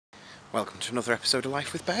Welcome to another episode of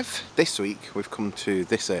Life with Bev. This week we've come to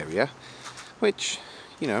this area, which,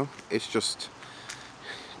 you know, is just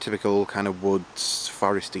typical kind of woods,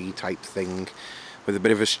 foresty type thing, with a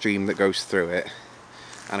bit of a stream that goes through it,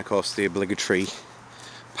 and of course the obligatory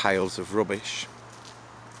piles of rubbish.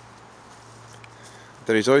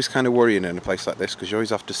 That is always kind of worrying in a place like this, because you always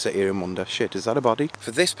have to sit here and wonder, shit, is that a body?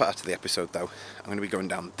 For this part of the episode though, I'm going to be going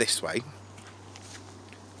down this way,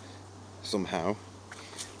 somehow,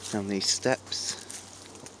 down these steps.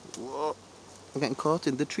 Whoa, I'm getting caught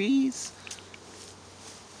in the trees.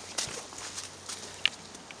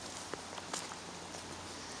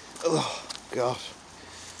 Oh god.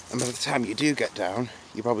 And by the time you do get down,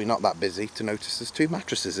 you're probably not that busy to notice there's two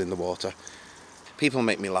mattresses in the water. People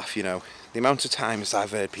make me laugh, you know. The amount of times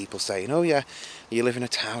I've heard people saying, oh yeah, you live in a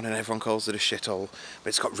town and everyone calls it a shithole, but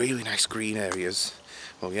it's got really nice green areas.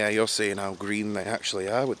 Well yeah, you're seeing how green they actually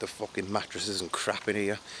are with the fucking mattresses and crap in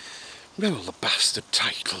here. Where are all the bastard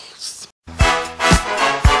titles?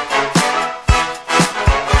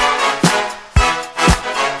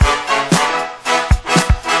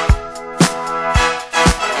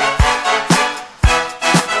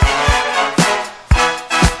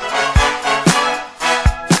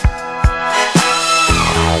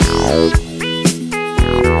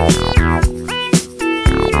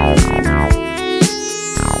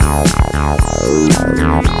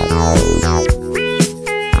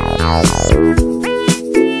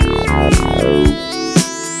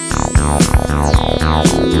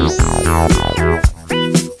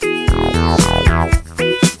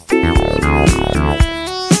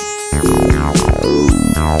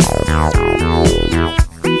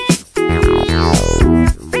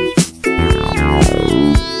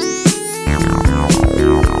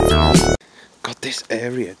 This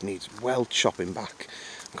area needs well chopping back.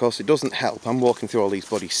 Of course it doesn't help, I'm walking through all these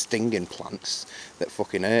bloody stinging plants that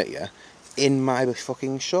fucking hurt you in my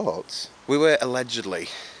fucking shorts. We were allegedly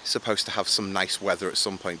supposed to have some nice weather at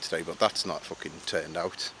some point today, but that's not fucking turned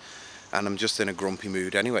out. And I'm just in a grumpy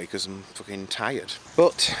mood anyway because I'm fucking tired.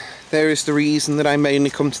 But there is the reason that I mainly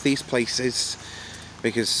come to these places,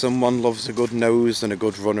 because someone loves a good nose and a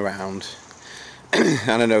good run around.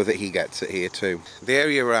 And I know that he gets it here too. The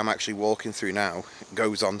area where I'm actually walking through now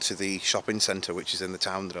goes on to the shopping centre, which is in the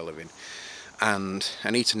town that I live in. And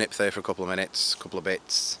I need to nip there for a couple of minutes, a couple of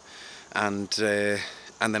bits, and then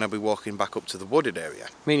I'll be walking back up to the wooded area. I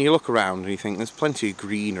mean, you look around and you think there's plenty of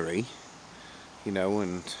greenery, you know,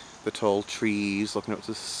 and the tall trees looking up to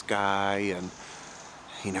the sky, and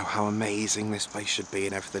you know how amazing this place should be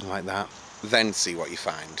and everything like that. Then see what you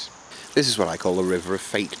find. This is what I call the river of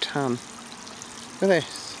fake tan. Look at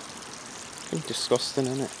this. It's disgusting,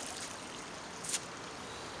 isn't it?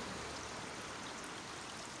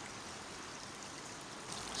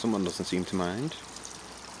 Someone doesn't seem to mind.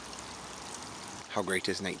 How great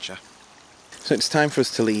is nature? So it's time for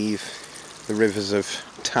us to leave the rivers of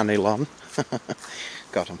Tanilon.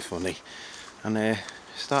 God, I'm funny. And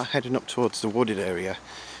start heading up towards the wooded area,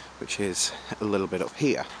 which is a little bit up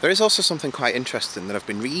here. There is also something quite interesting that I've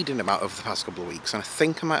been reading about over the past couple of weeks, and I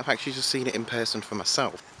think I might have actually just seen it in person for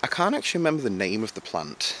myself. I can't actually remember the name of the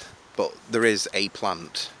plant, but there is a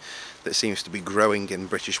plant that seems to be growing in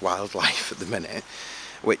British wildlife at the minute,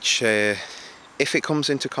 which, if it comes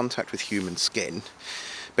into contact with human skin,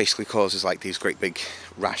 basically causes like these great big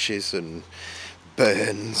rashes and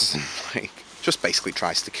burns, and like just basically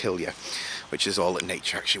tries to kill you, which is all that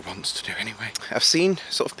nature actually wants to do anyway. I've seen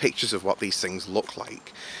sort of pictures of what these things look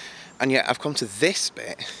like, and yet I've come to this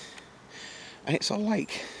bit and it's all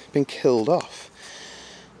like been killed off.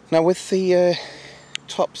 Now with the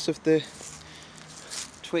tops of the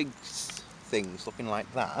twigs things looking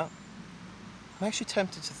like that, I'm actually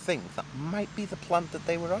tempted to think that might be the plant that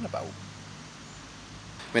they were on about.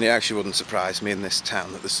 I mean, it actually wouldn't surprise me in this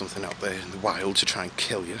town that there's something out there in the wild to try and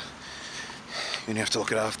kill you. You have to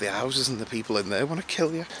look at half the houses and the people in there want to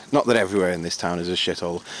kill you. Not that everywhere in this town is a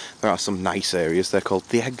shithole. There are some nice areas. They're called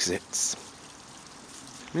the exits.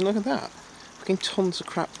 I mean, look at that. Fucking tons of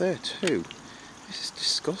crap there too. This is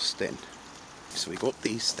disgusting. So we go up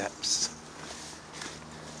these steps.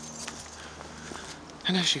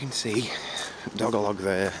 And as you can see, Dog-a-Log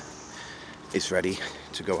there is ready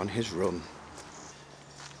to go on his run.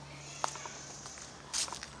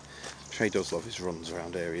 Trey does love his runs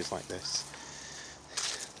around areas like this.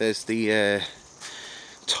 There's the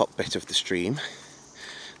top bit of the stream.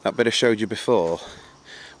 That bit I showed you before,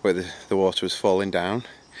 where the water was falling down.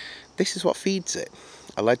 This is what feeds it,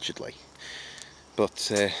 allegedly.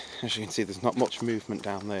 But as you can see, there's not much movement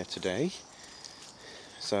down there today.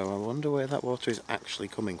 So I wonder where that water is actually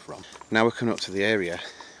coming from. Now we're coming up to the area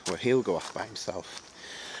where he'll go off by himself.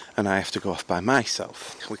 and I have to go off by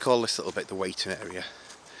myself. We call this little bit the waiting area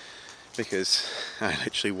because I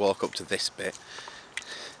literally walk up to this bit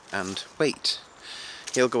and wait.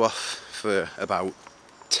 He'll go off for about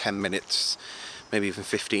 10 minutes, maybe even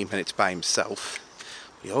 15 minutes by himself.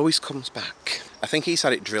 He always comes back. I think he's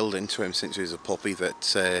had it drilled into him since he was a puppy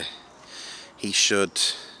that he should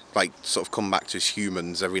like sort of come back to his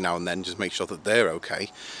humans every now and then, just make sure that they're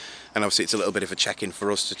okay. And obviously it's a little bit of a check-in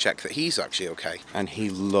for us to check that he's actually okay. And he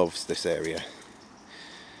loves this area.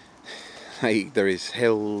 Like, there is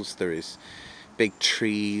hills, there is big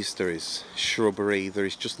trees, there is shrubbery, there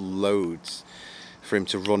is just loads for him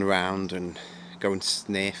to run around and go and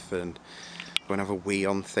sniff and go and have a wee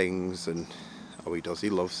on things, and oh, he does, he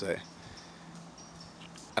loves it.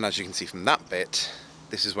 And as you can see from that bit,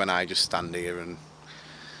 this is when I just stand here and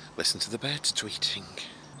listen to the birds tweeting.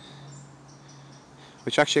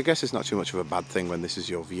 Which actually I guess is not too much of a bad thing when this is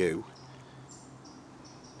your view.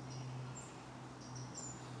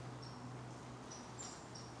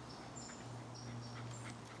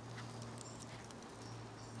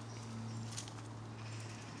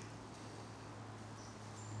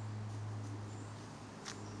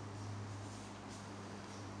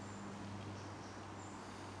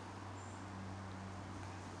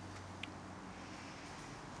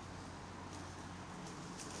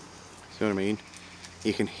 See what I mean?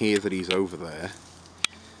 You can hear that he's over there.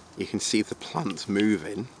 You can see the plants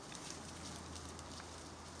moving.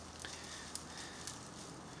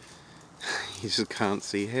 You just can't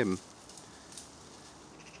see him.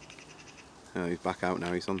 Oh, he's back out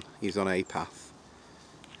now. He's on a path.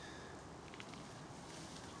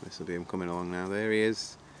 This will be him coming along now. There he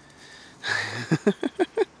is. I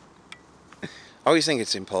always think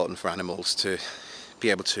it's important for animals to be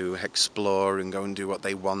able to explore and go and do what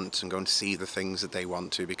they want and go and see the things that they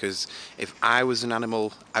want to, because if I was an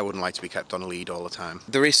animal, I wouldn't like to be kept on a lead all the time.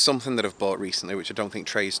 There is something that I've bought recently which I don't think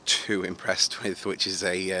Trey's too impressed with, which is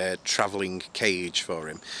a travelling cage for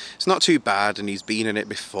him. It's not too bad and he's been in it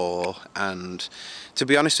before, and to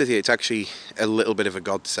be honest with you, it's actually a little bit of a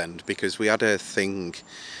godsend, because we had a thing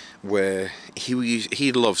where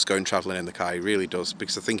he loves going travelling in the car, he really does,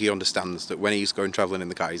 because I think he understands that when he's going travelling in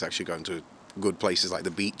the car, he's actually going to good places like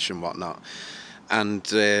the beach and whatnot. And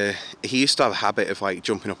he used to have a habit of like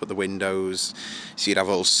jumping up at the windows, so you'd have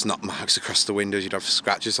all snot marks across the windows, you'd have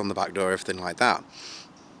scratches on the back door, everything like that.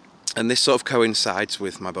 And this sort of coincides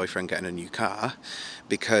with my boyfriend getting a new car,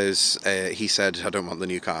 because he said, I don't want the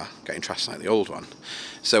new car getting trashed like the old one.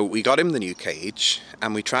 So we got him the new cage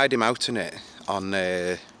and we tried him out in it on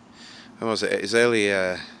when was it? It was early,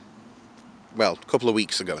 well, a couple of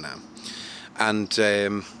weeks ago now.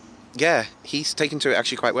 And yeah, he's taken to it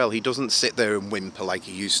actually quite well. He doesn't sit there and whimper like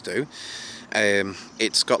he used to.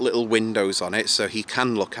 It's got little windows on it, so he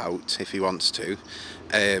can look out if he wants to.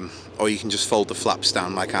 Or you can just fold the flaps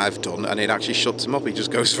down like I've done, and it actually shuts him up. He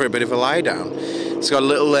just goes for a bit of a lie down. It's got a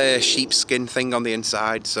little sheepskin thing on the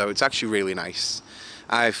inside, so it's actually really nice.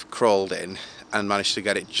 I've crawled in and managed to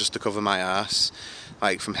get it just to cover my arse,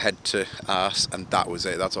 like from head to arse, and that was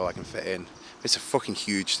it. That's all I can fit in. It's a fucking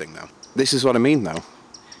huge thing though. This is what I mean though.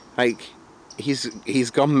 Like,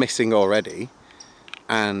 he's gone missing already,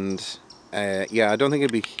 and yeah, I don't think he'll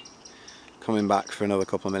be coming back for another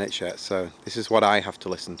couple of minutes yet, so this is what I have to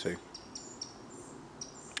listen to.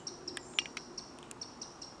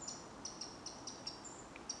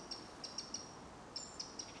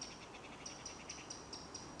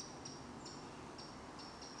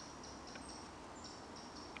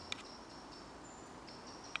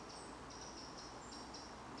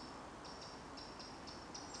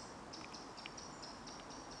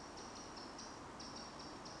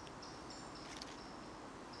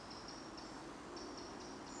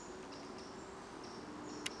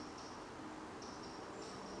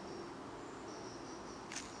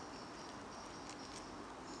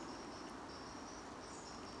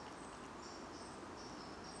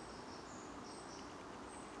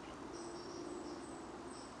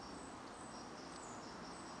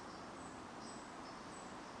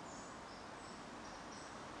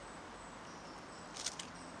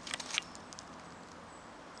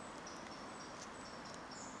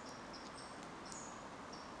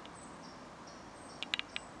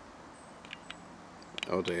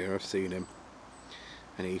 Oh dear, I've seen him.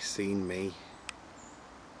 And he's seen me.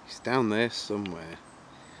 He's down there somewhere.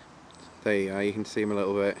 There you are, you can see him a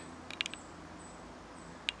little bit.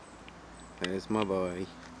 There's my boy.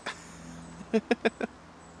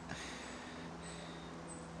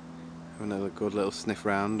 Another good little sniff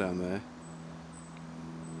round down there.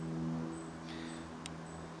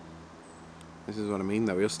 This is what I mean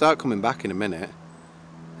though, he'll start coming back in a minute,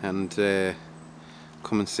 and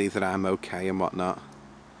come and see that I'm okay and whatnot.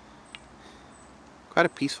 Quite a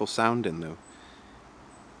peaceful sounding though.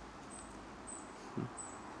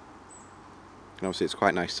 And obviously it's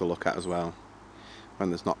quite nice to look at as well, when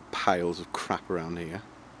there's not piles of crap around here.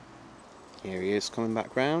 Here he is coming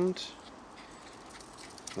back round.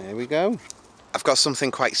 There we go. I've got something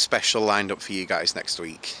quite special lined up for you guys next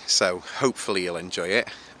week, so hopefully you'll enjoy it.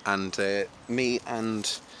 And me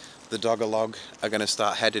and the dog-a-log are going to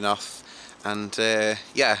start heading off, and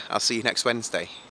yeah, I'll see you next Wednesday.